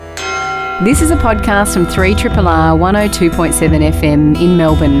This is a podcast from 3RRR 102.7 FM in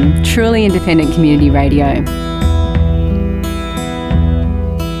Melbourne, truly independent community radio.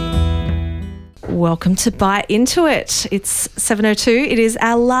 Welcome to Bite Into It. It's 7:02. It is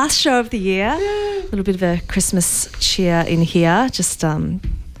our last show of the year. A little bit of a Christmas cheer in here, just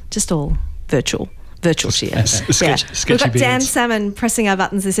all virtual cheers. We've got Dan Salmon pressing our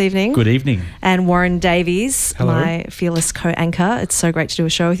buttons this evening. Good evening. And Warren Davies, Hello. my fearless co-anchor. It's so great to do a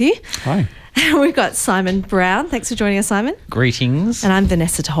show with you. Hi. And we've got Simon Brown. Thanks for joining us, Simon. Greetings. And I'm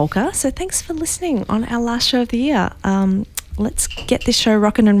Vanessa Taholka. So thanks for listening on our last show of the year. Let's get this show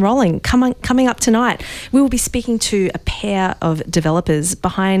rocking and rolling. Coming up tonight, we will be speaking to a pair of developers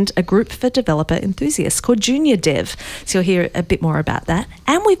behind a group for developer enthusiasts called Junior Dev. So you'll hear a bit more about that.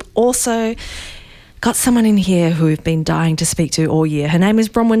 And we've also got someone in here who we've been dying to speak to all year. Her name is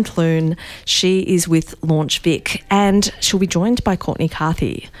Bronwyn Clune. She is with Launch Vic, and she'll be joined by Courtney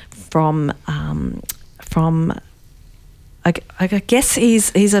Carthy from I guess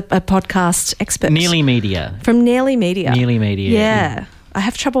he's a podcast expert. Nearly Media. From Nearly Media. Nearly Media. Yeah. I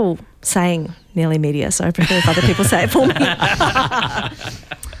have trouble saying Nearly Media, so I prefer if other people say it for me.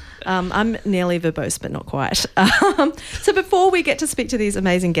 I'm nearly verbose, but not quite. So before we get to speak to these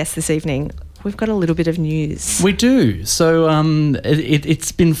amazing guests this evening, we've got a little bit of news. We do. So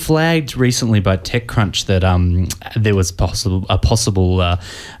it's been flagged recently by TechCrunch that there was a possible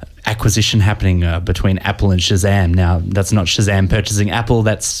acquisition happening between Apple and Shazam. Now, that's not Shazam purchasing Apple,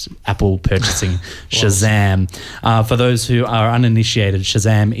 that's Apple purchasing Shazam. For those who are uninitiated,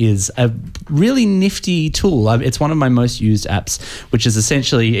 Shazam is a really nifty tool. It's one of my most used apps, which is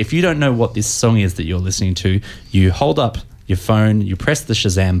essentially, if you don't know what this song is that you're listening to, you hold up your phone, you press the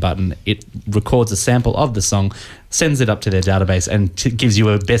Shazam button, it records a sample of the song, sends it up to their database, and gives you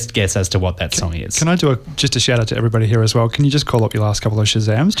a best guess as to what that song is. Can I do just a shout out to everybody here as well? Can you just call up your last couple of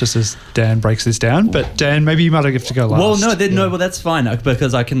Shazams just as Dan breaks this down? But Dan, maybe you might have to go last. Well, no, that's fine,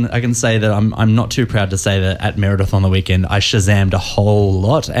 because I can say that I'm not too proud to say that at Meredith on the weekend I Shazammed a whole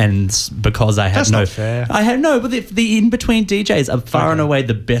lot, and because I had That's not fair. I had no, but the in between DJs are far and away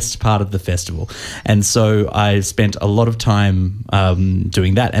the best part of the festival, and so I spent a lot of time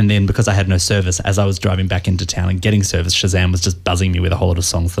doing that, and then because I had no service as I was driving back into town and getting service, Shazam was just buzzing me with a whole lot of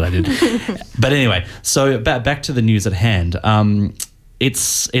songs that I did. But anyway, so back to the news at hand.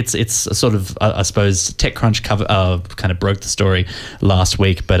 It's sort of, I suppose, TechCrunch kind of broke the story last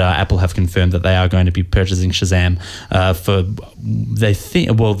week, but Apple have confirmed that they are going to be purchasing Shazam for, they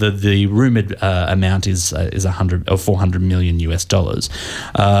think, well, the rumored amount is 100 or $400 million US.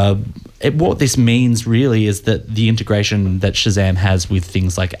 What this means really is that the integration that Shazam has with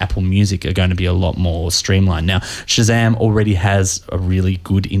things like Apple Music are going to be a lot more streamlined. Now, Shazam already has a really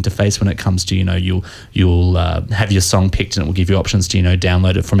good interface when it comes to, you'll have your song picked and it will give you options to,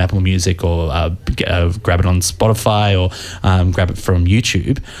 download it from Apple Music or grab it on Spotify or grab it from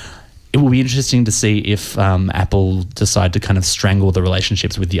YouTube. It will be interesting to see if Apple decide to kind of strangle the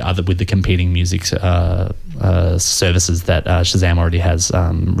relationships with the competing music services that Shazam already has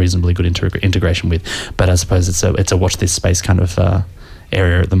reasonably good integration with. But I suppose it's a watch this space kind of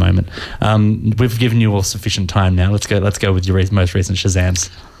area at the moment. We've given you all sufficient time now. Let's go with your most recent Shazams.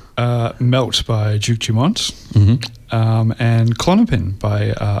 Melt by Duke Dumont, Mm-hmm. and Klonopin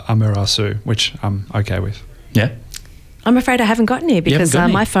by Amir Asu, which I'm okay with. Yeah. I'm afraid I haven't gotten here because got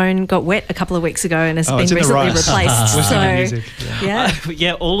any? my phone got wet a couple of weeks ago and has been it's in the recently rice. replaced. Listening to music, yeah.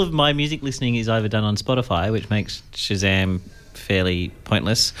 Yeah, all of my music listening is either done on Spotify, which makes Shazam fairly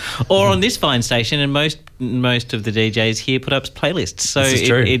pointless, or on this fine station, and most of the DJs here put up playlists, so This is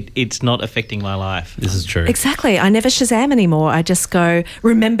true. it's not affecting my life. This is true. Exactly. I never Shazam anymore. I just go,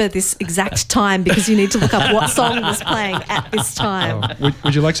 remember this exact time because you need to look up what song was playing at this time.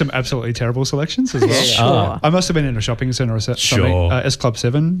 Would you like some absolutely terrible selections as well? Yeah, sure. I must have been in a shopping centre or something. Sure. S Club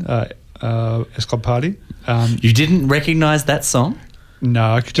 7, S Club Party. You didn't recognise that song?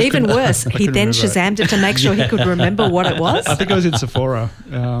 No, I just Even couldn't- worse, I he couldn't then remember it. Shazammed it to make sure he could remember what it was. I think I was in Sephora.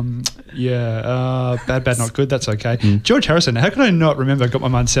 Bad, not good. That's okay. George Harrison. How could I not remember? I got my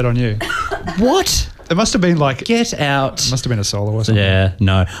mind set on you. What? It must have been like. Get out. It must have been a solo or something. Yeah,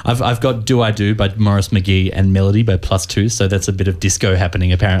 no. I've got Do I Do by Morris McGee and Melody by Plus2, so that's a bit of disco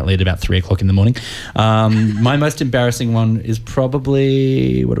happening apparently at about 3 o'clock in the morning. My most embarrassing one is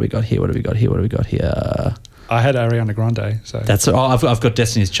probably, what do we got here? I had Ariana Grande. So I've got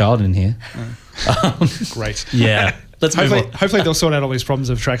Destiny's Child in here. great. Yeah. Let's move on. Hopefully they'll sort out all these problems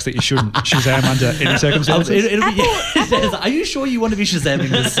of tracks that you shouldn't Shazam under any circumstances. Are you sure you want to be Shazamming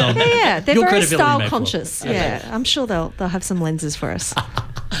this song? Yeah, they're Your very credibility style may fall. conscious. Yeah, I'm sure they'll have some lenses for us.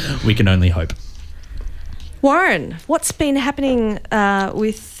 We can only hope. Warren, what's been happening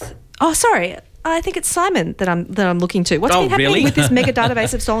with Oh, sorry. I think it's Simon that I'm looking to. What's been happening really? with this mega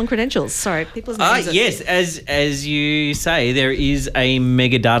database of stolen credentials? Sorry, people's names. Yes, as you say, there is a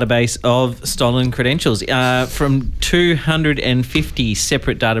mega database of stolen credentials from 250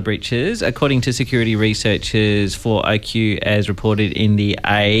 separate data breaches, according to security researchers for IQ, as reported in The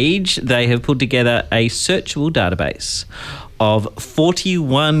Age. They have put together a searchable database of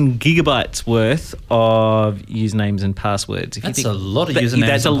 41 gigabytes worth of usernames and passwords. That's a lot of usernames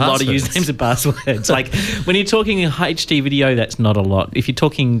That's and a lot of passwords. usernames and passwords. Like, when you're talking HD video, that's not a lot. If you're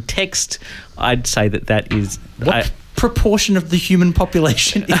talking text, I'd say that is... What proportion of the human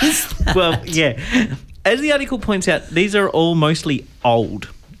population is that? Well, yeah. As the article points out, these are all mostly old.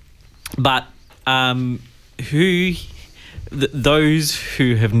 But those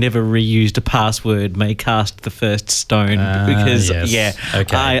who have never reused a password may cast the first stone because, yes.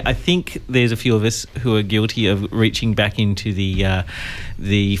 Okay. I think there's a few of us who are guilty of reaching back into the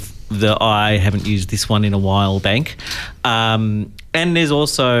I haven't used this one in a while bank. And there's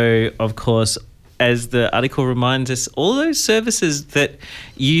also, of course, as the article reminds us, all those services that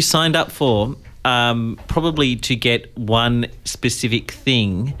you signed up for probably to get one specific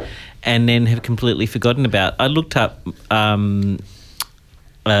thing and then have completely forgotten about. I looked up, I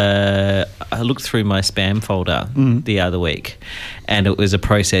looked through my spam folder the other week, and it was a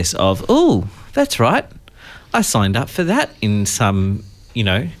process of, oh, that's right, I signed up for that in some,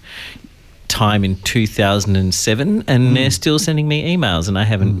 time in 2007, and they're still sending me emails, and I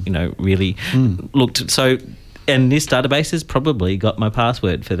haven't, really looked. So, and this database has probably got my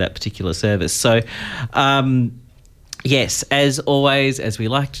password for that particular service. So, yes, as always, as we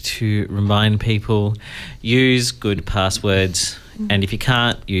like to remind people, use good passwords. And if you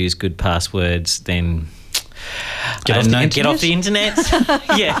can't use good passwords, then get off the internet.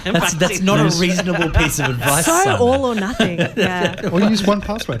 Yeah, that's not a reasonable piece of advice. So Simon. all or nothing. Yeah. Or use one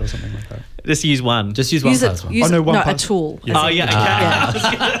password or something like that. Just use one. Just use one password. A tool. Yes. Oh, yeah, okay.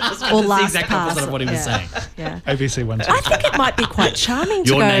 Or That's the exact LastPass. opposite of what he was saying. Yeah. ABC 1, 2. I think it might be quite charming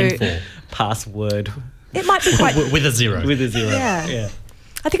to Your go. name for Password It might be quite. with a zero. with a zero. Yeah.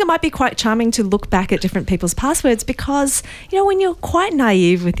 I think it might be quite charming to look back at different people's passwords because, when you're quite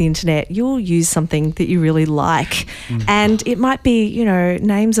naive with the internet, you'll use something that you really like. And it might be,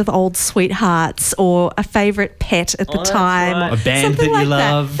 names of old sweethearts or a favourite pet at the that's time. right. Or A band something that you like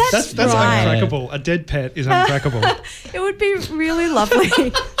love. That's That's right. uncrackable. A dead pet is uncrackable. It would be really lovely.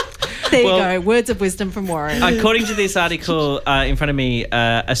 There Well, you go. Words of wisdom from Warren. According to this article in front of me,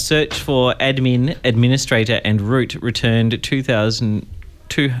 a search for admin, administrator and root returned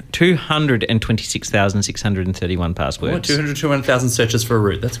 226,631 passwords. 221,000 searches for a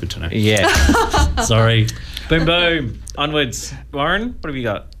route. That's good to know. Yeah. Sorry. Boom, boom. Onwards. Warren, what have you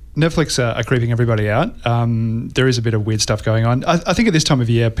got? Netflix are creeping everybody out. There is a bit of weird stuff going on. I think at this time of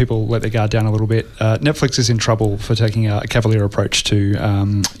year, people let their guard down a little bit. Netflix is in trouble for taking a cavalier approach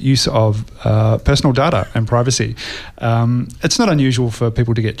to use of personal data and privacy. It's not unusual for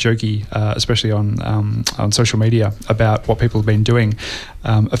people to get jokey, especially on social media, about what people have been doing.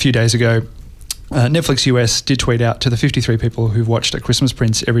 A few days ago, Netflix US did tweet out to the 53 people who've watched A Christmas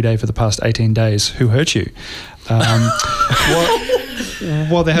Prince every day for the past 18 days, who hurt you?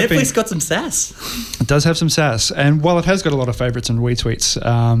 While there have Netflix got some sass. It does have some sass, and while it has got a lot of favourites and retweets,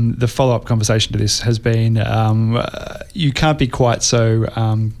 the follow-up conversation to this has been you can't be quite so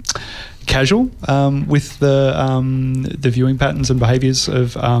casual with the viewing patterns and behaviours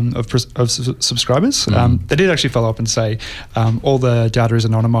of subscribers. They did actually follow up and say all the data is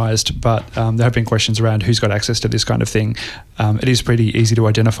anonymised, but there have been questions around who's got access to this kind of thing. It is pretty easy to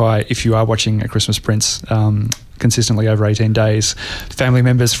identify if you are watching A Christmas Prince consistently over 18 days. Family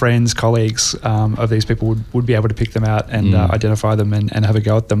members, friends, colleagues of these people would be able to pick them out and identify them and have a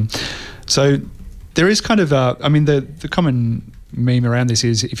go at them. So there is kind of, the common meme around this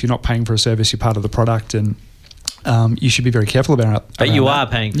is if you're not paying for a service, you're part of the product, and you should be very careful about it. But you are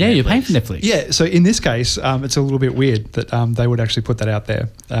paying for Netflix. You're paying for Netflix. Yeah, so in this case, it's a little bit weird that they would actually put that out there.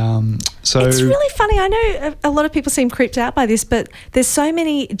 It's really funny. I know a lot of people seem creeped out by this, but there's so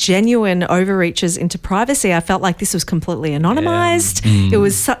many genuine overreaches into privacy. I felt like this was completely anonymised. It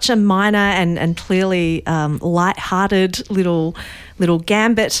was such a minor and clearly light-hearted little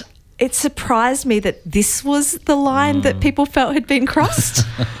gambit. It surprised me that this was the line that people felt had been crossed.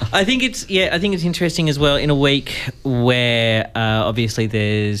 I think it's interesting as well in a week where obviously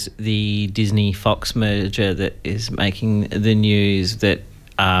there's the Disney Fox merger that is making the news that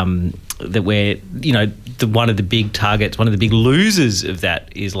we're one of the big targets, one of the big losers of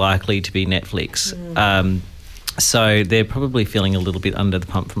that is likely to be Netflix. So they're probably feeling a little bit under the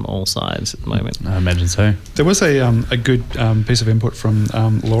pump from all sides at the moment. I imagine so. There was a good piece of input from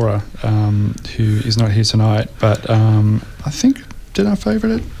Laura, who is not here tonight, but I think, did I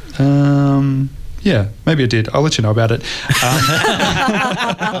favourite it? Yeah, maybe I did. I'll let you know about it.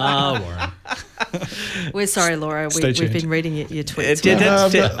 Warren. We're sorry, Laura. We've been reading your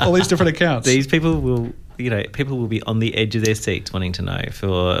tweets. All these different accounts. These people will be on the edge of their seats wanting to know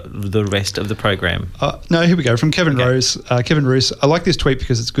for the rest of the program. No, here we go. From Kevin Rose. Kevin Roos, I like this tweet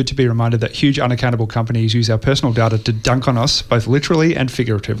because it's good to be reminded that huge unaccountable companies use our personal data to dunk on us, both literally and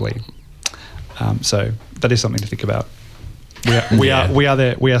figuratively. So that is something to think about. We are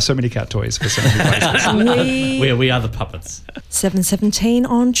there. We are so many cat toys for so many places. We are the puppets. 7:17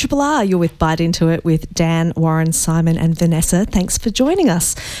 on Triple R. You're with Bite Into It with Dan, Warren, Simon and Vanessa. Thanks for joining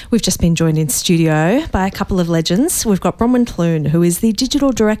us. We've just been joined in studio by a couple of legends. We've got Bronwyn Clune, who is the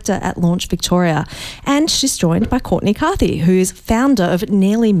Digital Director at Launch Victoria, and she's joined by Courtney Carthy, who is founder of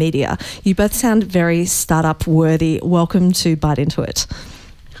Nearly Media. You both sound very startup worthy. Welcome to Bite Into It.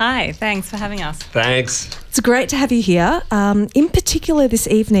 Hi, thanks for having us. Thanks. It's great to have you here. In particular, this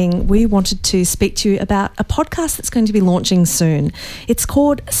evening, we wanted to speak to you about a podcast that's going to be launching soon. It's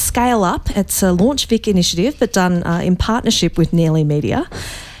called Scale Up. It's a Launch Vic initiative, but done in partnership with Nearly Media.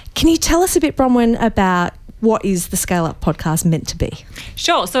 Can you tell us a bit, Bronwyn, about what is the Scale Up podcast meant to be?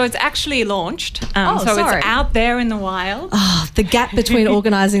 Sure. So it's actually launched. It's out there in the wild. Oh, the gap between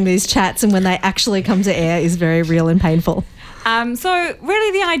organising these chats and when they actually come to air is very real and painful. So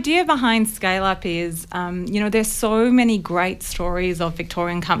really the idea behind Scale Up is, there's so many great stories of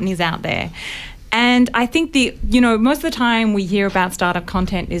Victorian companies out there. And I think most of the time we hear about startup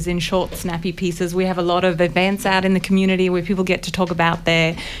content is in short, snappy pieces. We have a lot of events out in the community where people get to talk about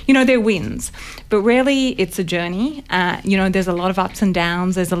their wins. But really, it's a journey. There's a lot of ups and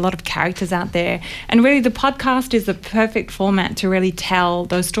downs. There's a lot of characters out there. And really, the podcast is the perfect format to really tell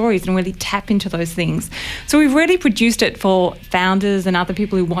those stories and really tap into those things. So we've really produced it for founders and other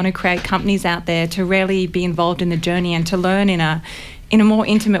people who want to create companies out there to really be involved in the journey and to learn in a more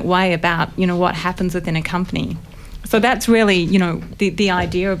intimate way about, what happens within a company. So that's really, the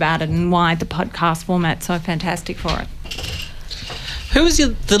idea about it and why the podcast format's so fantastic for it. Who was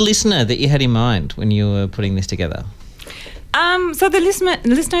the listener that you had in mind when you were putting this together? So the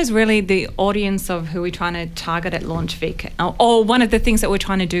listener is really the audience of who we're trying to target at Launch Vic, or one of the things that we're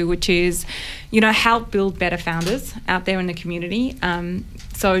trying to do, which is, help build better founders out there in the community.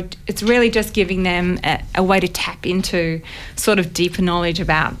 So it's really just giving them a way to tap into sort of deeper knowledge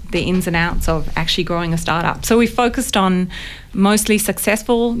about the ins and outs of actually growing a startup. So we focused on mostly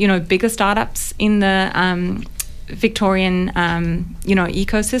successful, bigger startups in the Victorian,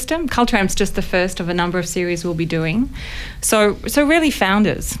 ecosystem. Cultramp's just the first of a number of series we'll be doing. So really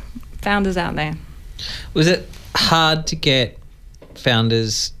founders out there. Was it hard to get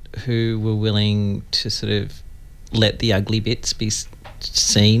founders who were willing to sort of let the ugly bits be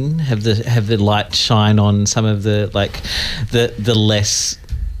seen, have the light shine on some of the less,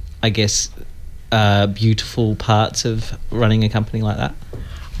 I guess, beautiful parts of running a company like that?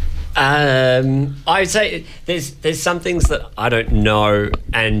 I'd say there's some things that I don't know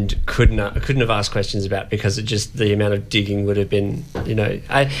and couldn't have asked questions about because it just the amount of digging would have been,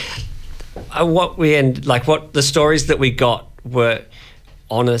 what the stories that we got were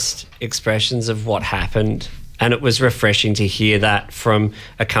honest expressions of what happened. And it was refreshing to hear that from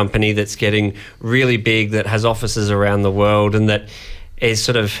a company that's getting really big, that has offices around the world, and that is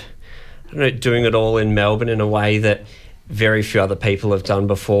sort of, doing it all in Melbourne in a way that very few other people have done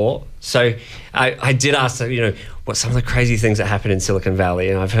before. So I did ask, what some of the crazy things that happen in Silicon Valley.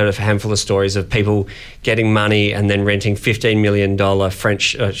 And I've heard a handful of stories of people getting money and then renting $15 million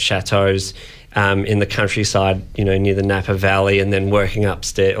French chateaus in the countryside, near the Napa Valley, and then working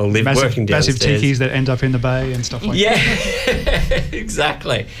upstairs or working downstairs. Massive tikis that end up in the bay and stuff like that. Yeah,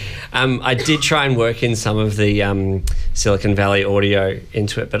 exactly. I did try and work in some of the Silicon Valley audio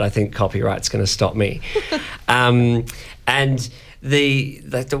into it, but I think copyright's going to stop me. And the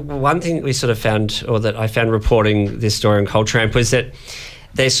one thing we sort of found, or that I found reporting this story on Cultramp, was that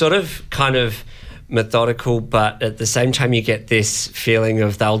they're sort of kind of methodical, but at the same time you get this feeling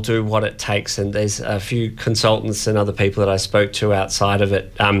of they'll do what it takes. And there's a few consultants and other people that I spoke to outside of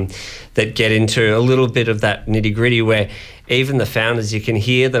it that get into a little bit of that nitty gritty, where even the founders, you can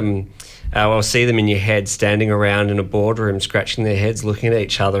hear them or see them in your head standing around in a boardroom, scratching their heads, looking at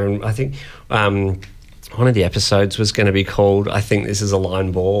each other. And I think one of the episodes was going to be called, I think this is a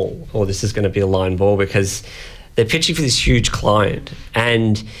line ball, or this is going to be a line ball, because they're pitching for this huge client,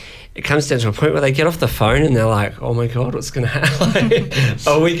 and it comes down to a point where they get off the phone and they're like, oh my God, what's going to happen?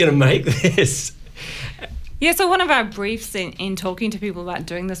 Are we going to make this? Yeah, so one of our briefs in talking to people about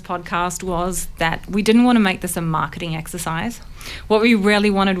doing this podcast was that we didn't want to make this a marketing exercise. What we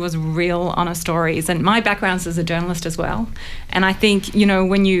really wanted was real, honest stories. And my background is as a journalist as well. And I think, you know,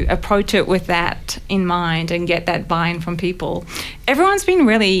 when you approach it with that in mind and get that buy-in from people, everyone's been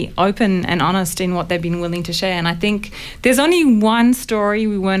really open and honest in what they've been willing to share. And I think there's only one story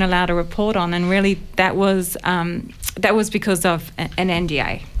we weren't allowed to report on, and really that was because of an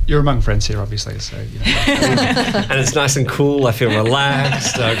NDA. You're among friends here, obviously, so you know. And it's nice and cool. I feel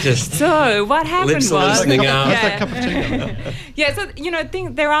relaxed. So what happened lips was... loosening up. That cup of tea. Yeah, so, you know,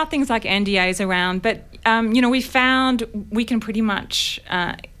 there are things like NDAs around, but, you know, we found we can pretty much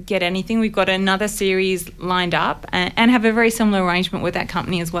get anything. We've got another series lined up and have a very similar arrangement with that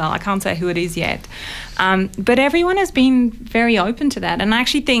company as well. I can't say who it is yet. But everyone has been very open to that. And I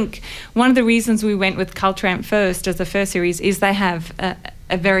actually think one of the reasons we went with Culture Amp first as the first series is they have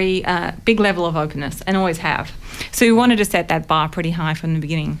a very big level of openness and always have. So we wanted to set that bar pretty high from the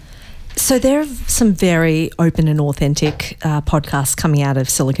beginning. So there are some very open and authentic podcasts coming out of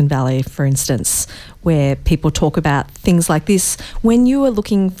Silicon Valley, for instance, where people talk about things like this. When you were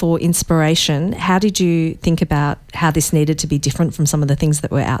looking for inspiration, how did you think about how this needed to be different from some of the things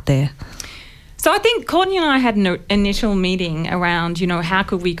that were out there? So I think Courtney and I had an initial meeting around, you know, how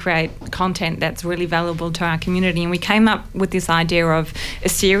could we create content that's really valuable to our community? And we came up with this idea of a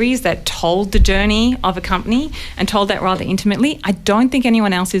series that told the journey of a company and told that rather intimately. I don't think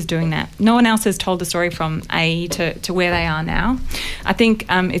anyone else is doing that. No one else has told the story from AE to where they are now. I think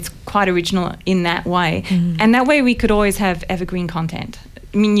it's quite original in that way. And that way we could always have evergreen content.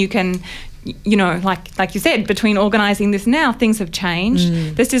 I mean, you can... You know, like you said, between organising this now, things have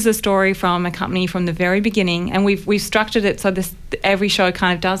changed. This is a story from a company from the very beginning, and we've structured it so every show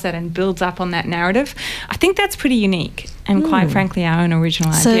kind of does that and builds up on that narrative. I think that's pretty unique and quite frankly our own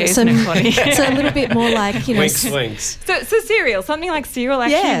original idea, isn't it, Claudia? So a little bit more like, you know... Winks. So Serial, something like Serial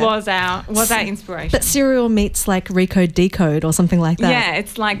actually was our inspiration. But Serial meets like Recode Decode or something like that. Yeah,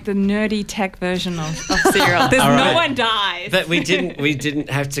 it's like the nerdy tech version of Serial. There's no one dies. But we didn't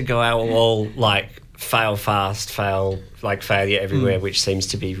have to go out all like fail fast, failure everywhere, which seems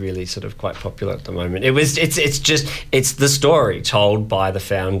to be really sort of quite popular at the moment. It's the story told by the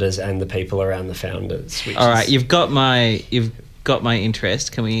founders and the people around the founders. All right, you've got my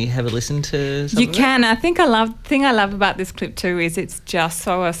interest. Can we have a listen to something? You can. I think thing I love about this clip too is it's just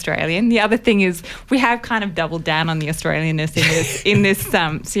so Australian. The other thing is we have kind of doubled down on the Australianness in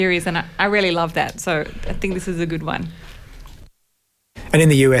this series, and I really love that. So I think this is a good one. And in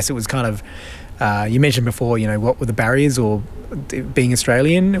the US, it was kind of, you mentioned before, you know, what were the barriers or being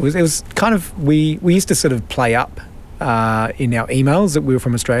Australian? It was kind of, we used to sort of play up in our emails that we were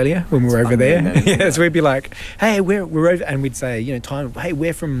from Australia when we were over there. Yeah, so we'd be like, hey, we're over, and we'd say, you know, hey,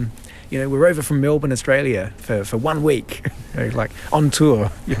 we're over from Melbourne, Australia for 1 week, you know, like on tour,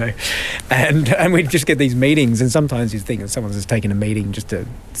 you know, and we'd just get these meetings, and sometimes you think someone's just taking a meeting just to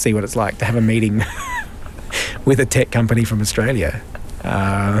see what it's like to have a meeting with a tech company from Australia.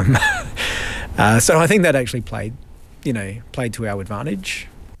 So I think that actually played to our advantage.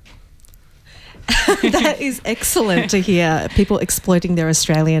 That is excellent to hear, people exploiting their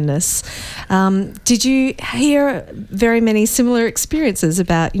Australianness. Did you hear very many similar experiences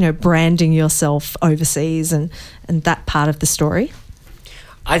about, you know, branding yourself overseas and that part of the story?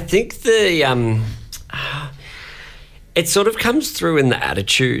 I think it sort of comes through in the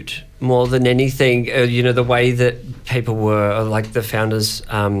attitude more than anything. You know, the way that people were, like the founders,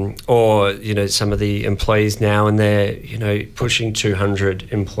 or, you know, some of the employees now, and they're, you know, pushing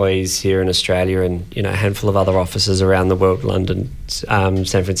 200 employees here in Australia and, you know, a handful of other offices around the world, London, San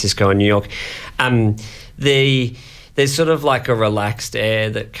Francisco and New York. There's sort of like a relaxed air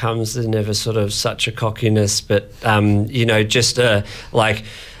that comes. There's never sort of such a cockiness, but, you know, just like...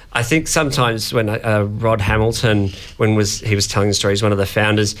 I think sometimes when Rod Hamilton, he was telling the story, he's one of the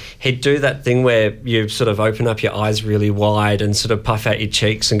founders, he'd do that thing where you sort of open up your eyes really wide and sort of puff out your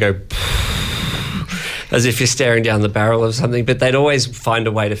cheeks and go as if you're staring down the barrel of something, but they'd always find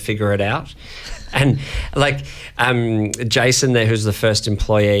a way to figure it out. And like Jason there, who's the first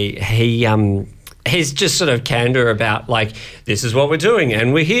employee, he's just sort of candor about like, this is what we're doing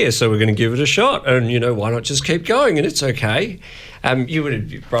and we're here, so we're going to give it a shot, and, you know, why not just keep going, and it's okay. You would have,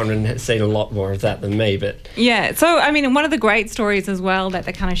 Bronwyn, seen a lot more of that than me, but... Yeah, so, I mean, one of the great stories as well that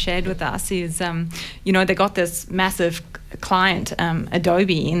they kind of shared with us is, you know, they got this massive client,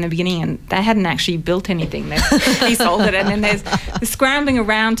 Adobe, in the beginning, and they hadn't actually built anything. He sold it, and then there's scrambling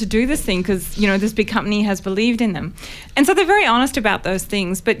around to do this thing because, you know, this big company has believed in them. And so they're very honest about those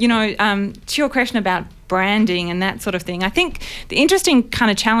things. But, you know, to your question about branding and that sort of thing. I think the interesting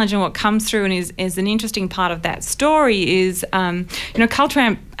kind of challenge and what comes through and is an interesting part of that story is, Culture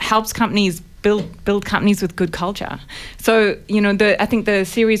Amp helps companies build companies with good culture. So, I think the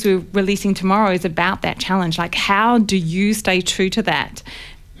series we're releasing tomorrow is about that challenge. Like, how do you stay true to that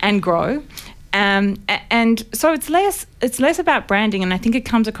and grow? And so it's less about branding, and I think it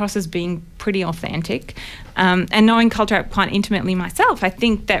comes across as being pretty authentic. And knowing Culture Amp quite intimately myself, I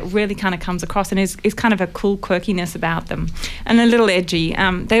think that really kind of comes across and is kind of a cool quirkiness about them and a little edgy.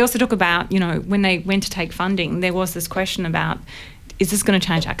 They also talk about, when they went to take funding, there was this question about, is this going to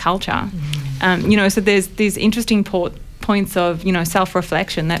change our culture? So there's these interesting points of,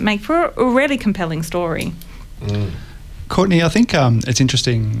 self-reflection that make for a really compelling story. Courtney, I think it's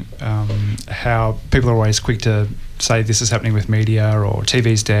interesting how people are always quick to say this is happening with media, or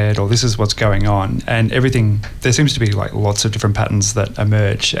TV's dead, or this is what's going on, and everything. There seems to be like lots of different patterns that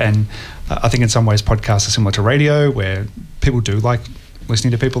emerge, and I think in some ways podcasts are similar to radio, where people do like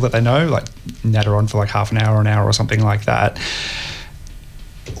listening to people that they know, like natter on for like half an hour or something like that.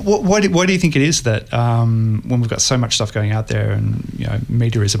 Why do you think it is that when we've got so much stuff going out there and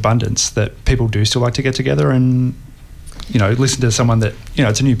media is abundance, that people do still like to get together and listen to someone that,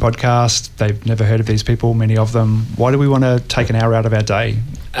 it's a new podcast, they've never heard of these people, many of them. Why do we want to take an hour out of our day?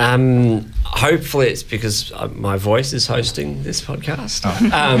 Hopefully it's because my voice is hosting this podcast.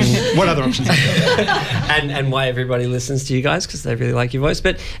 What other options are there? and why everybody listens to you guys, because they really like your voice.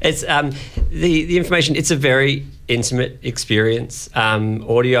 But it's the information, it's a very intimate experience.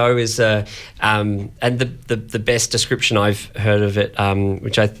 Audio is and the best description I've heard of it,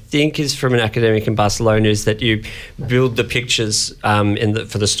 which I think is from an academic in Barcelona, is that you build the pictures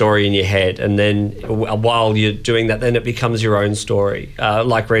for the story in your head, and then while you're doing that, then it becomes your own story,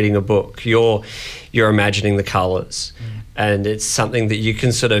 like reading a book. You're imagining the colours. And it's something that you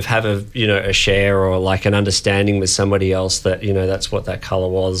can sort of have a share or like an understanding with somebody else that, that's what that colour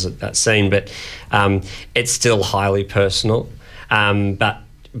was at that scene. But it's still highly personal. But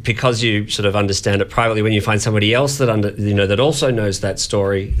because you sort of understand it privately, when you find somebody else that that also knows that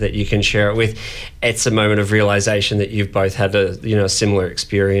story that you can share it with, it's a moment of realisation that you've both had a similar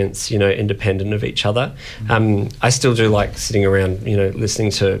experience, independent of each other. I still do like sitting around,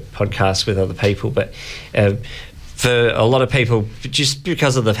 listening to podcasts with other people, but for a lot of people, just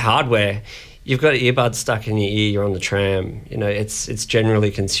because of the hardware, you've got earbuds stuck in your ear, you're on the tram, it's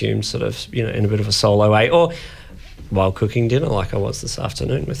generally consumed sort of, in a bit of a solo way, or while cooking dinner like I was this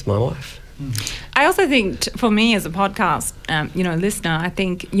afternoon with my wife. I also think for me as a podcast, listener, I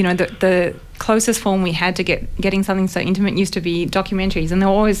think, the closest form we had to getting something so intimate used to be documentaries, and they're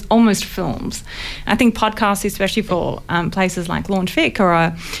always almost films. I think podcasts, especially for places like LaunchVic, are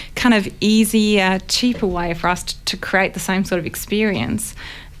a kind of easier, cheaper way for us to create the same sort of experience,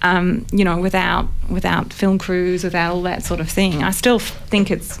 without film crews, without all that sort of thing. I still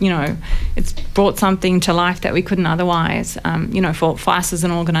think it's brought something to life that we couldn't otherwise, for us as an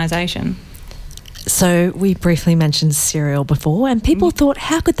organisation. So we briefly mentioned Serial before, and people thought,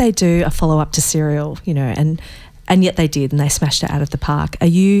 how could they do a follow-up to Serial, and yet they did, and they smashed it out of the park. Are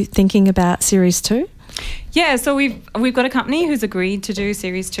you thinking about Series 2? Yeah, so we've got a company who's agreed to do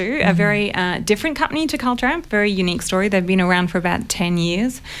Series 2, a very different company to Culture Amp, very unique story. They've been around for about 10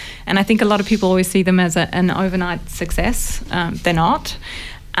 years, and I think a lot of people always see them as an overnight success. They're not.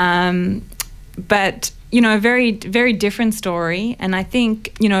 But, a very, very different story. And I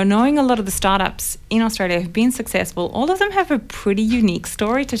think, knowing a lot of the startups in Australia who've been successful, all of them have a pretty unique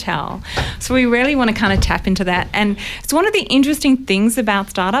story to tell. So we really want to kind of tap into that. And it's one of the interesting things about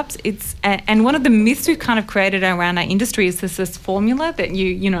startups. And one of the myths we've kind of created around our industry is this formula that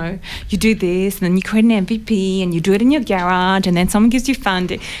you do this, and then you create an MVP, and you do it in your garage, and then someone gives you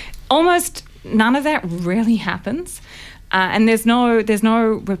funding. Almost none of that really happens. And there's no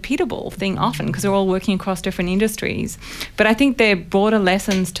repeatable thing often, because they're all working across different industries. But I think they're broader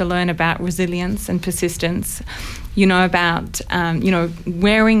lessons to learn about resilience and persistence, about,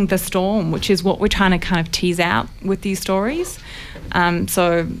 wearing the storm, which is what we're trying to kind of tease out with these stories.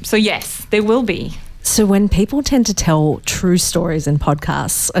 So yes, there will be. So when people tend to tell true stories in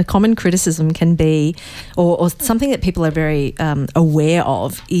podcasts, a common criticism can be, or something that people are very aware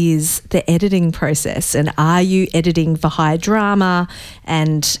of, is the editing process. And are you editing for high drama?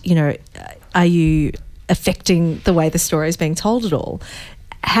 And, are you affecting the way the story is being told at all?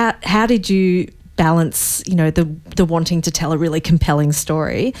 How did you balance, the wanting to tell a really compelling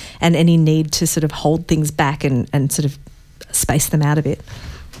story and any need to sort of hold things back and sort of space them out a bit?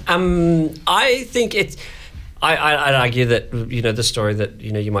 I think I'd argue that, the story that,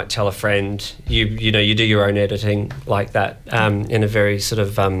 you might tell a friend, you do your own editing like that, in a very sort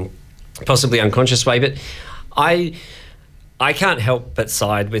of possibly unconscious way. But I can't help but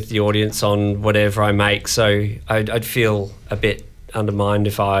side with the audience on whatever I make. So I'd feel a bit undermined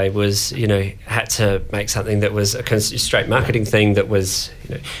if I was, had to make something that was a straight marketing thing that was,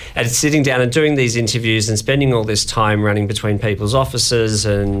 and sitting down and doing these interviews and spending all this time running between people's offices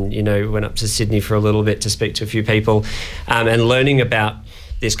and, went up to Sydney for a little bit to speak to a few people and learning about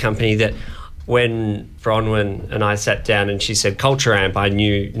this company that when Bronwyn and I sat down and she said Culture Amp, I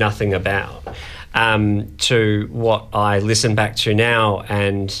knew nothing about. To what I listen back to now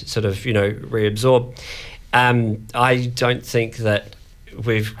and sort of, reabsorb. I don't think that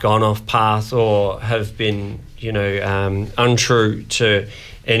we've gone off path or have been, untrue to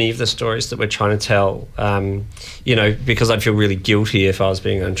any of the stories that we're trying to tell, because I'd feel really guilty if I was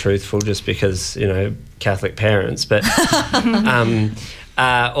being untruthful just because, Catholic parents. But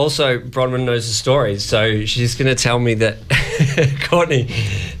also, Bronwyn knows the stories, so she's going to tell me that, Courtney,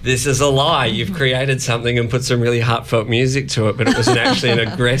 this is a lie. You've created something and put some really heartfelt music to it, but it was actually an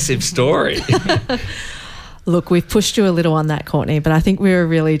aggressive story. Look, we've pushed you a little on that, Courtney, but I think we were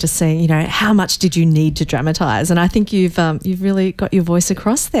really just saying, how much did you need to dramatise? And I think you've really got your voice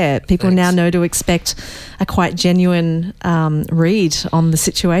across there. People Thanks. now know to expect a quite genuine read on the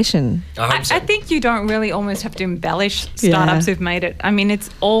situation. I think you don't really almost have to embellish startups who've made it. I mean,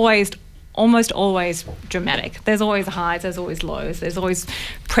 it's almost always dramatic. There's always highs, there's always lows, there's always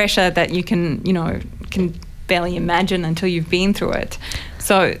pressure that you can barely imagine until you've been through it.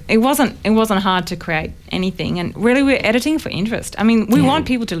 So it wasn't hard to create anything, and really we're editing for interest. I mean, we want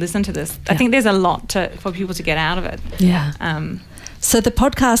people to listen to this. I think there's a lot for people to get out of it. Yeah. So the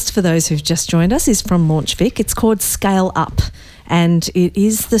podcast, for those who've just joined us, is from Launch Vic. It's called Scale Up, and it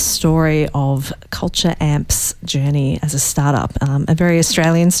is the story of Culture Amp's journey as a startup. A very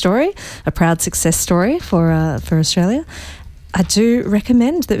Australian story, a proud success story for Australia. I do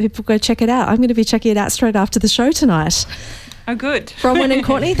recommend that people go check it out. I'm going to be checking it out straight after the show tonight. Oh, good. Bronwyn and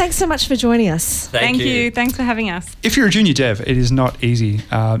Courtney, thanks so much for joining us. Thank you. Thanks for having us. If you're a junior dev, it is not easy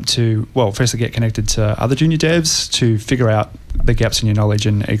to firstly get connected to other junior devs, to figure out the gaps in your knowledge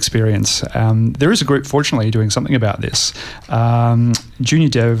and experience. There is a group, fortunately, doing something about this. Junior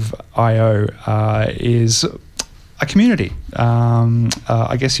Dev IO is a community.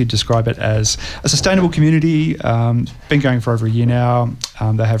 I guess you'd describe it as a sustainable community. Been going for over a year now.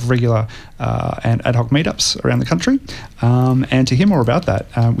 They have regular and ad hoc meetups around the country. And to hear more about that,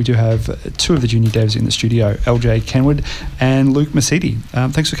 we do have two of the junior devs in the studio, LJ Kenwood and Luke Masidi.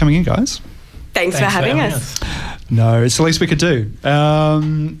 Thanks for coming in, guys. Thanks for having us. No, it's the least we could do.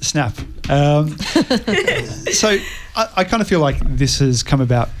 Snap. So I kind of feel like this has come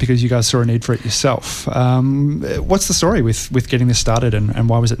about because you guys saw a need for it yourself. What's the story with getting this started and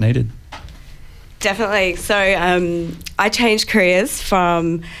why was it needed? Definitely. So I changed careers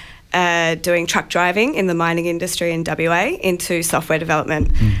from doing truck driving in the mining industry in WA into software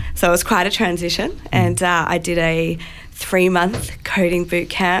development. So it was quite a transition, and I did a 3-month coding boot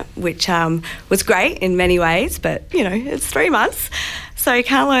camp, which was great in many ways, but it's 3 months, so you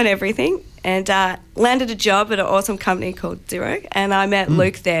can't learn everything. And landed a job at an awesome company called Xero, and I met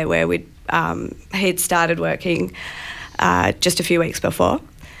Luke there, where he'd started working just a few weeks before.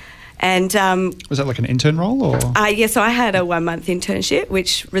 And was that like an intern role, or? Yeah, so I had a 1-month internship,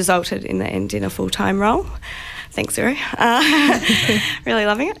 which resulted in the end in a full-time role. Thanks, Xero. Really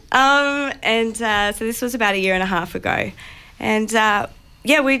loving it. So this was about 1.5 years ago. And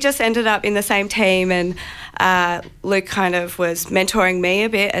we just ended up in the same team, and Luke kind of was mentoring me a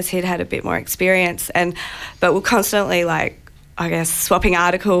bit as he'd had a bit more experience. But we're constantly swapping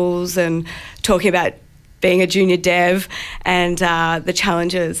articles and talking about being a junior dev and the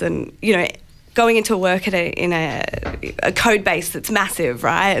challenges and, going into work in a code base that's massive,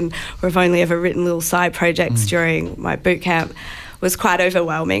 right? And we've only ever written little side projects during my boot camp was quite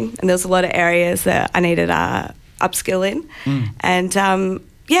overwhelming. And there was a lot of areas that I needed upskill in. And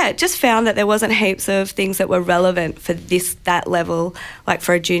just found that there wasn't heaps of things that were relevant for that level, like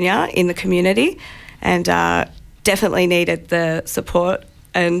for a junior in the community, and definitely needed the support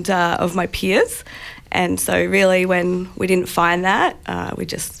and of my peers. And so really when we didn't find that, we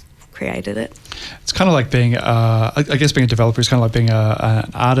just created it. It's kind of like being, I guess being a developer is kind of like being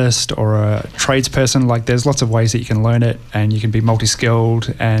an artist or a tradesperson. Like there's lots of ways that you can learn it, and you can be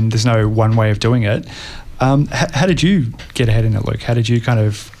multi-skilled, and there's no one way of doing it. How did you get ahead in it, Luke? How did you kind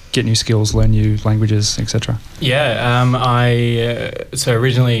of get new skills, learn new languages, etc.? So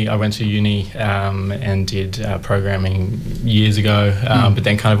originally I went to uni and did programming years ago, but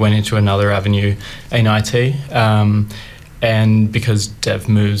then kind of went into another avenue in IT. And because dev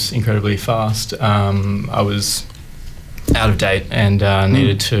moves incredibly fast, I was out of date and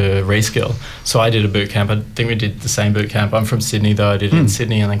needed to reskill. So I did a boot camp. I think we did the same boot camp. I'm from Sydney though. I did it in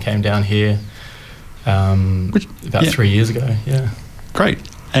Sydney and then came down here about 3 years ago. Yeah. Great.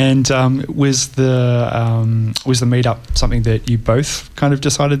 And was the meetup something that you both kind of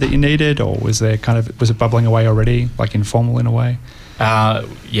decided that you needed, or was it bubbling away already, like informal in a way?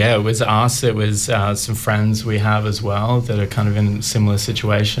 Yeah, it was us. It was some friends we have as well that are kind of in a similar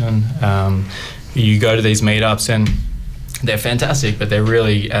situation. You go to these meetups and they're fantastic, but they're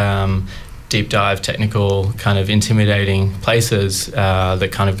really deep dive, technical, kind of intimidating places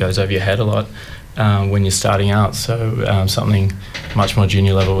that kind of goes over your head a lot when you're starting out. So something much more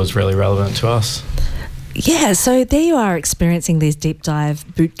junior level was really relevant to us. Yeah, so there you are experiencing these deep dive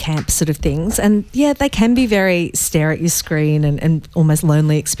boot camp sort of things. And yeah, they can be very stare at your screen and almost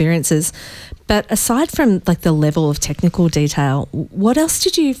lonely experiences. But aside from like the level of technical detail, what else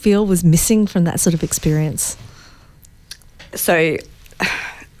did you feel was missing from that sort of experience? So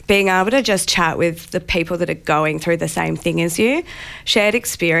being able to just chat with the people that are going through the same thing as you, shared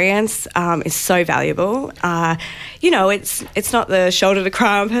experience is so valuable. It's not the shoulder to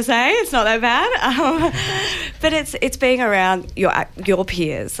cry on per se, it's not that bad, but it's being around your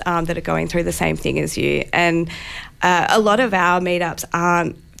peers that are going through the same thing as you. And a lot of our meetups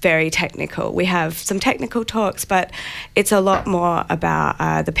aren't very technical. We have some technical talks, but it's a lot more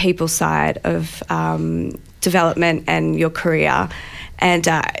about the people side of development and your career. And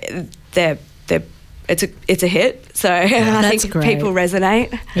it's a hit. So I think great. People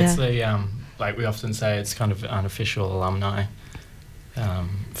resonate. It's the like we often say, it's kind of unofficial alumni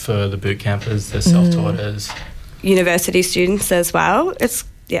for the boot campers, the self-taughters, university students as well.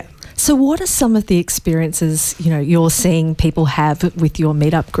 So what are some of the experiences you're seeing people have with your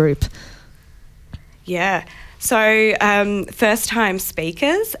meetup group? Yeah. So first-time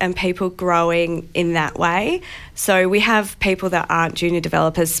speakers and people growing in that way. So we have people that aren't junior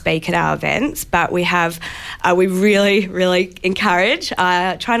developers speak at our events, but we really, really encourage.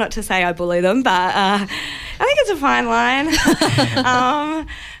 Try not to say I bully them, but I think it's a fine line.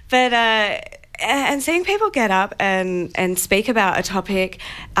 And seeing people get up and speak about a topic,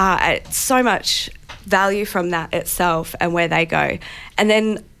 so much value from that itself and where they go. And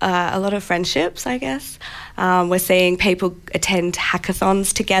then a lot of friendships, I guess. We're seeing people attend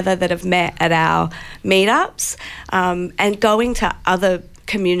hackathons together that have met at our meetups, and going to other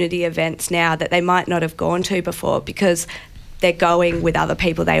community events now that they might not have gone to before because they're going with other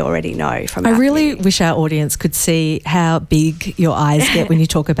people they already know from I really wish our audience could see how big your eyes get when you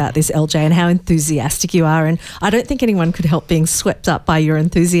talk about this, LJ, and how enthusiastic you are. And I don't think anyone could help being swept up by your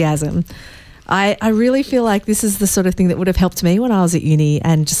enthusiasm. I really feel like this is the sort of thing that would have helped me when I was at uni,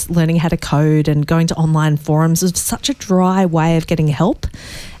 and just learning how to code and going to online forums was such a dry way of getting help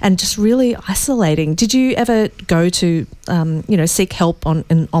and just really isolating. Did you ever go to, seek help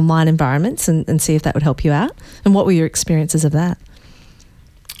in online environments and see if that would help you out? And what were your experiences of that?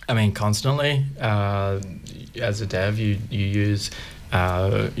 I mean, constantly. As a dev, you use,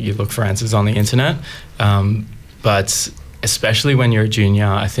 you look for answers on the internet, but especially when you're a junior,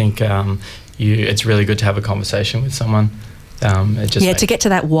 I think it's really good to have a conversation with someone. To get to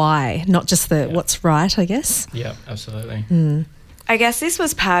that why, not just what's right, I guess. Yeah, absolutely. I guess this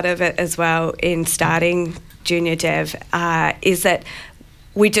was part of it as well in starting Junior Dev, is that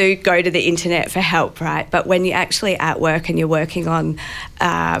we do go to the internet for help, right? But when you're actually at work and you're working on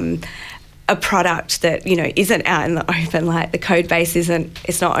a product that isn't out in the open, like the code base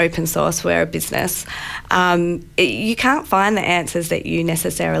it's not open source, we're a business, you can't find the answers that you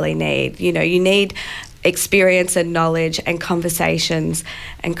necessarily need. You need experience and knowledge and conversations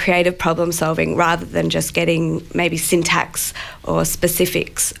and creative problem solving, rather than just getting maybe syntax or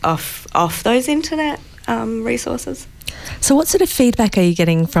specifics off those internet resources. So what sort of feedback are you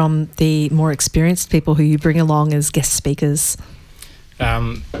getting from the more experienced people who you bring along as guest speakers?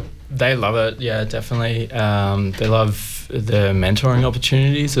 They love it, yeah, definitely. They love the mentoring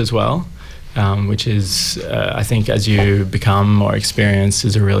opportunities as well, which is, I think, as you become more experienced,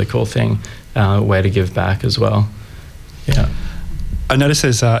 is a really cool thing, way to give back as well. Yeah. I notice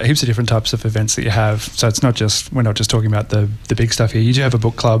there's heaps of different types of events that you have. So we're not just talking about the big stuff here. You do have a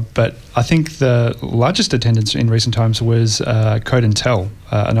book club, but I think the largest attendance in recent times was Code and Tell,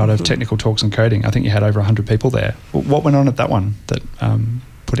 a night of technical talks and coding. I think you had over 100 people there. What went on at that one that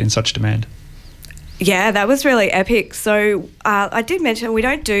put in such demand? Yeah, that was really epic. So I did mention we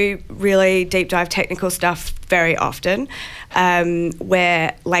don't do really deep dive technical stuff very often.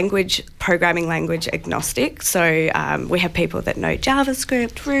 We're programming language agnostic. So we have people that know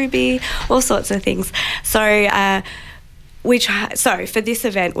JavaScript, Ruby, all sorts of things. So So for this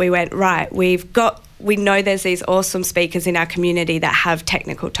event, we went, right, we've got we know there's these awesome speakers in our community that have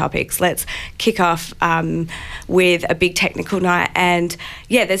technical topics. Let's kick off with a big technical night. And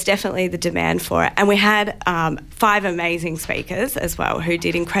yeah, there's definitely the demand for it. And we had 5 amazing speakers as well who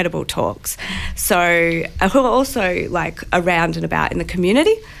did incredible talks. So who are also like around and about in the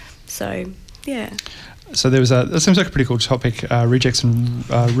community. So yeah. So that seems like a pretty cool topic. Rejects and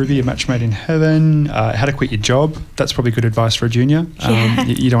Ruby, a match made in heaven. How to quit your job. That's probably good advice for a junior.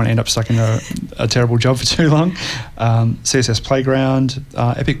 You don't want to end up stuck in a terrible job for too long. CSS Playground,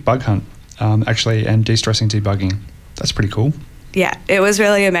 Epic Bug Hunt, actually, and de-stressing debugging. That's pretty cool. Yeah, it was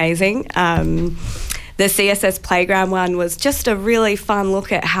really amazing. The CSS Playground one was just a really fun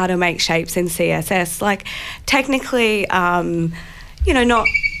look at how to make shapes in CSS. Like, technically, not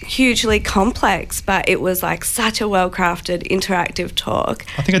hugely complex, but it was like such a well-crafted interactive talk.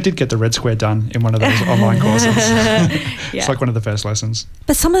 I think I did get the red square done in one of those online courses. It's like one of the first lessons.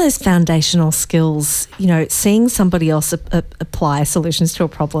 But some of those foundational skills, seeing somebody else apply solutions to a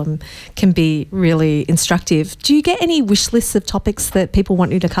problem can be really instructive. Do you get any wish lists of topics that people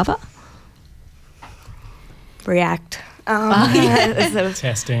want you to cover? React.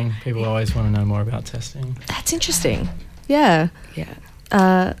 Testing. People always want to know more about testing. That's interesting. Yeah. Yeah.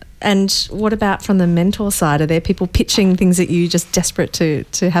 And what about from the mentor side? Are there people pitching things at you just desperate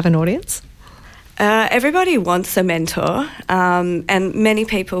to have an audience? Everybody wants a mentor, and many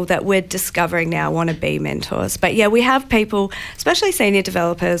people that we're discovering now want to be mentors. But yeah, we have people, especially senior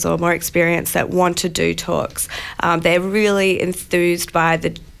developers or more experienced, that want to do talks. They're really enthused by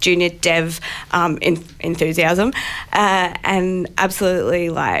the junior dev enthusiasm, and absolutely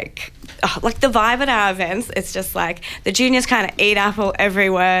like the vibe at our events, it's just like the juniors kind of eat up every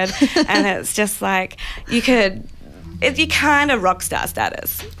word, and it's just like you kind of rock star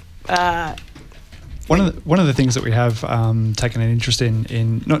status. One of the things that we have taken an interest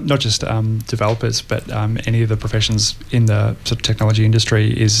in not just developers, but any of the professions in the sort of technology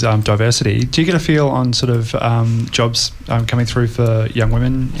industry is diversity. Do you get a feel on sort of jobs coming through for young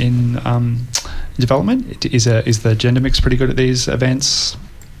women in development? Is the gender mix pretty good at these events?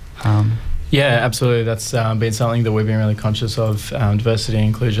 Yeah, absolutely. That's been something that we've been really conscious of, diversity and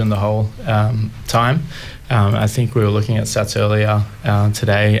inclusion the whole time. I think we were looking at stats earlier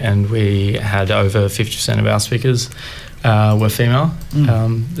today, and we had over 50% of our speakers were female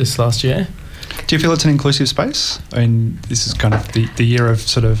this last year. Do you feel it's an inclusive space? I mean, this is kind of the year of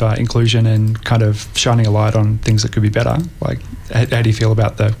sort of inclusion and kind of shining a light on things that could be better. Like, how do you feel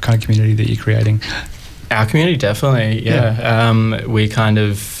about the kind of community that you're creating? Our community, definitely, yeah. We kind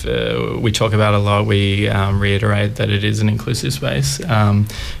of, we talk about it a lot. We reiterate that it is an inclusive space, and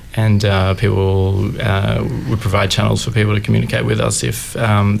people would provide channels for people to communicate with us if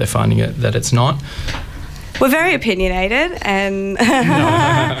they're finding that it's not. We're very opinionated, and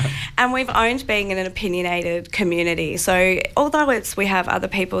and we've owned being in an opinionated community. So although we have other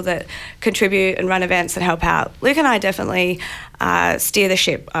people that contribute and run events and help out, Luke and I definitely steer the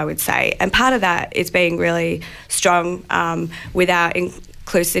ship, I would say. And part of that is being really strong with our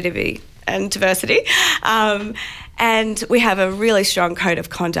inclusivity and diversity. And we have a really strong code of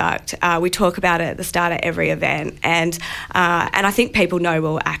conduct. We talk about it at the start of every event, and I think people know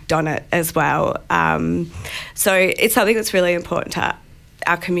we'll act on it as well. So it's something that's really important to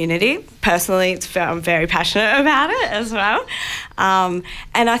our community. Personally, I'm very passionate about it as well. And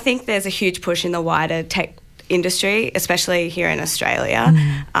I think there's a huge push in the wider tech industry, especially here in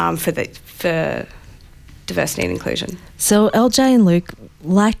Australia, for diversity and inclusion. So LJ and Luke,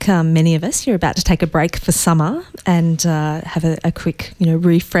 like many of us, you're about to take a break for summer and have a quick,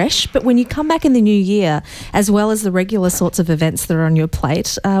 refresh. But when you come back in the new year, as well as the regular sorts of events that are on your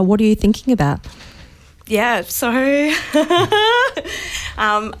plate, what are you thinking about? Yeah, so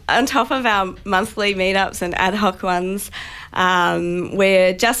on top of our monthly meetups and ad hoc ones,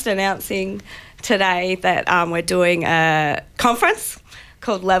 we're just announcing today that we're doing a conference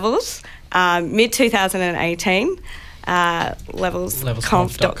called Levels, mid-2018,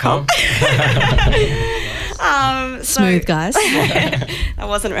 levelsconf.com. Smooth, guys. I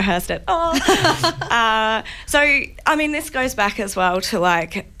wasn't rehearsed at all. This goes back as well to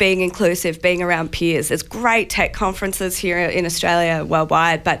like being inclusive, being around peers. There's great tech conferences here in Australia,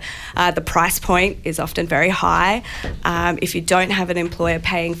 worldwide, but the price point is often very high. If you don't have an employer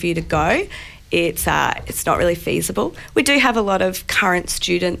paying for you to go, it's not really feasible. We do have a lot of current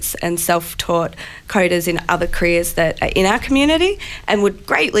students and self-taught coders in other careers that are in our community and would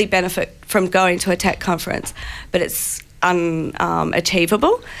greatly benefit from going to a tech conference, but it's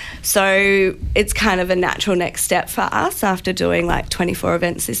unachievable. So it's kind of a natural next step for us after doing like 24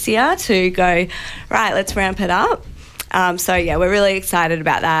 events this year to go, right, let's ramp it up. So yeah, we're really excited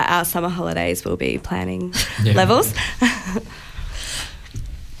about that. Our summer holidays will be planning levels.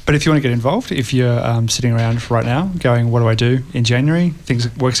 But if you want to get involved, if you're sitting around right now going, what do I do in January?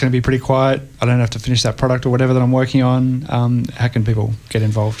 Work's going to be pretty quiet. I don't have to finish that product or whatever that I'm working on. How can people get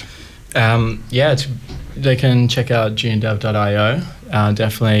involved? They can check out juniordev.io.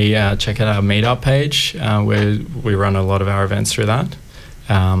 Definitely check out our meetup page where we run a lot of our events through that.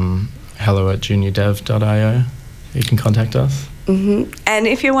 hello@juniordev.io. You can contact us. Mm-hmm. And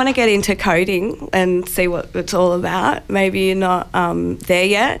if you want to get into coding and see what it's all about, maybe you're not there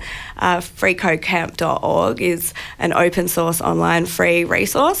yet, freecodecamp.org is an open source online free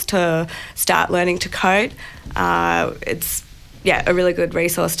resource to start learning to code. It's a really good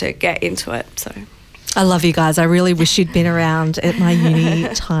resource to get into it. So I love you guys. I really wish you'd been around at my uni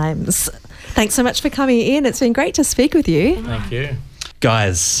times. Thanks so much for coming in. It's been great to speak with you. Thank you.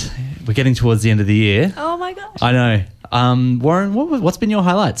 Guys, we're getting towards the end of the year. Oh my gosh. I know. Warren, what's been your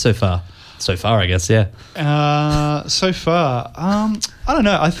highlight so far? So far, I guess, yeah. So far, I don't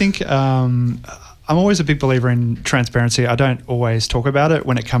know. I think I'm always a big believer in transparency. I don't always talk about it.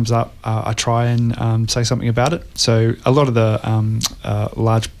 When it comes up, I try and say something about it. So a lot of the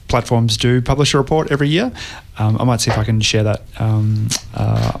large platforms do publish a report every year. I might see if I can share that on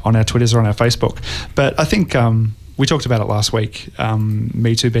our Twitters or on our Facebook. But I think we talked about it last week,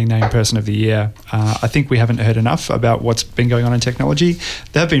 Me Too being named Person of the Year. I think we haven't heard enough about what's been going on in technology.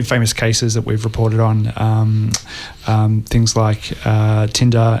 There have been famous cases that we've reported on. Things like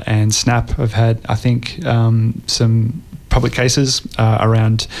Tinder and Snap have had, I think, some public cases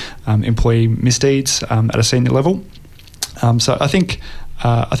around employee misdeeds at a senior level. So I think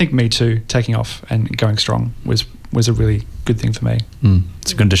Me Too taking off and going strong was a really good thing for me.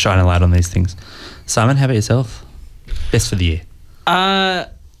 It's good to shine a light on these things. Simon, how about yourself? Best for the year? I'm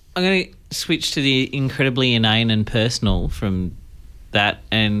going to switch to the incredibly inane and personal from that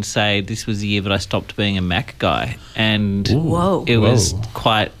and say this was the year that I stopped being a Mac guy. And it was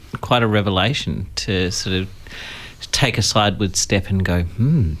quite a revelation to sort of take a sideward step and go,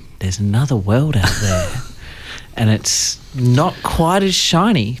 there's another world out there. And it's not quite as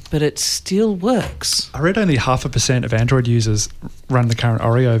shiny, but it still works. I read only 0.5% of Android users run the current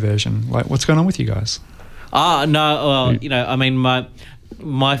Oreo version. Like, what's going on with you guys? No. Well, I mean, my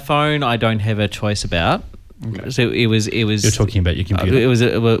phone, I don't have a choice about. Okay. So it was. You're talking about your computer. It was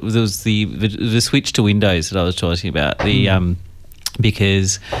the switch to Windows that I was talking about.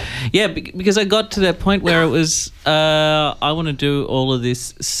 Because I got to that point where it was I want to do all of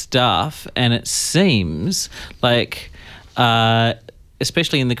this stuff, and it seems like,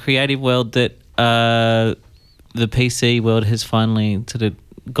 especially in the creative world, that the PC world has finally sort of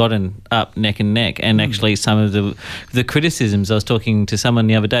gotten up neck and neck. And actually some of the criticisms, I was talking to someone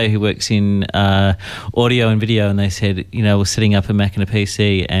the other day who works in audio and video, and they said, we're setting up a Mac and a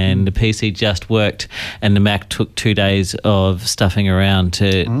PC, and the PC just worked and the Mac took 2 days of stuffing around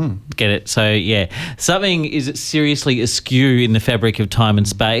to get it. So yeah, something is seriously askew in the fabric of time and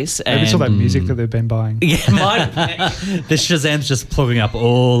space. Maybe it's all that music that they've been buying. Yeah, might the Shazam's just plugging up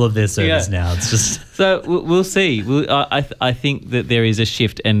all of their servers now. It's just so we'll see. I think that there is a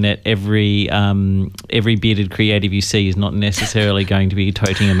shift, and that every bearded creative you see is not necessarily going to be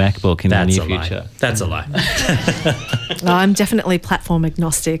toting a MacBook in the near future. That's a lie. I'm definitely platform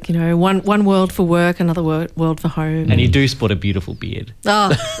agnostic. One world for work, another world for home. And you do sport a beautiful beard.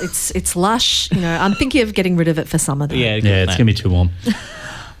 Oh, it's lush. I'm thinking of getting rid of it for summer though. Yeah, it's gonna be too warm.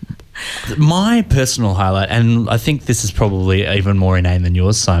 My personal highlight, and I think this is probably even more inane than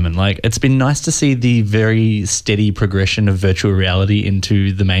yours, Simon, it's been nice to see the very steady progression of virtual reality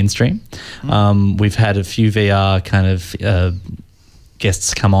into the mainstream. We've had a few VR kind of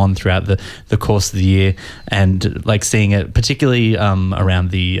guests come on throughout the course of the year, and seeing it particularly around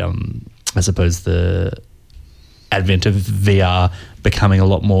the I suppose the advent of VR becoming a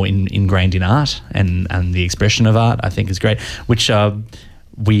lot more ingrained in art and the expression of art, I think is great, which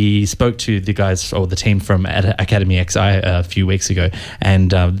we spoke to the guys or the team from Academy XI a few weeks ago,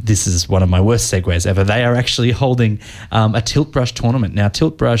 and this is one of my worst segues ever. They are actually holding a Tilt Brush tournament. Now,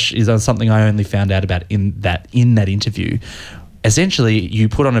 Tilt Brush is something I only found out about in that interview. Essentially, you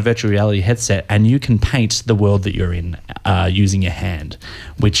put on a virtual reality headset and you can paint the world that you're in using your hand,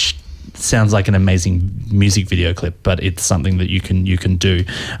 which sounds like an amazing music video clip, but it's something that you can do.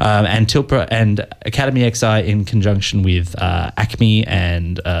 And Tilpra and Academy XI in conjunction with Acme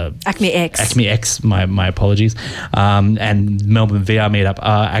and Acme X. My apologies. And Melbourne VR Meetup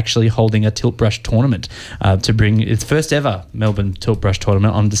are actually holding a tilt brush tournament to bring its first ever Melbourne Tilt Brush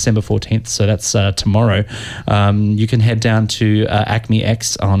tournament on December 14th. So that's tomorrow. You can head down to Acme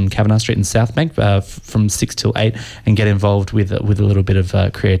X on Kavanagh Street in Southbank from 6 till 8 and get involved with a little bit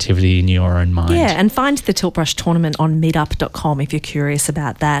of creativity in your own mind. Yeah, and find the Tilt Brush tournament on meetup.com if you're curious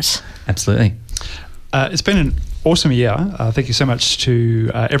about that. Absolutely. It's been an awesome year. Thank you so much to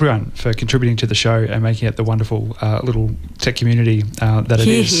everyone for contributing to the show and making it the wonderful little tech community that it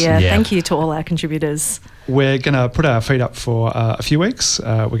is. Yeah. Thank you to all our contributors. We're going to put our feet up for a few weeks.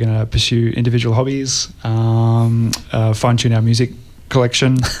 We're going to pursue individual hobbies, fine-tune our music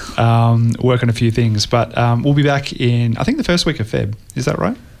collection, work on a few things. But we'll be back in, I think, the first week of Feb. Is that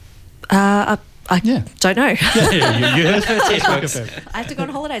right? I don't know. Yeah, you heard first. I have to go on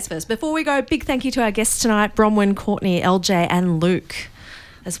holidays first. Before we go, big thank you to our guests tonight, Bronwyn, Courtney, LJ and Luke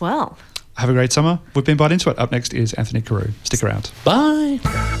as well. Have a great summer. We've been Bite Into It. Up next is Anthony Carew. Stick around. Bye.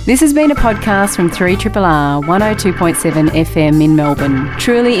 This has been a podcast from 3RRR 102.7 FM in Melbourne.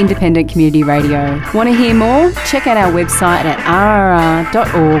 Truly independent community radio. Want to hear more? Check out our website at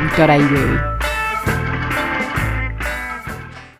rrr.org.au.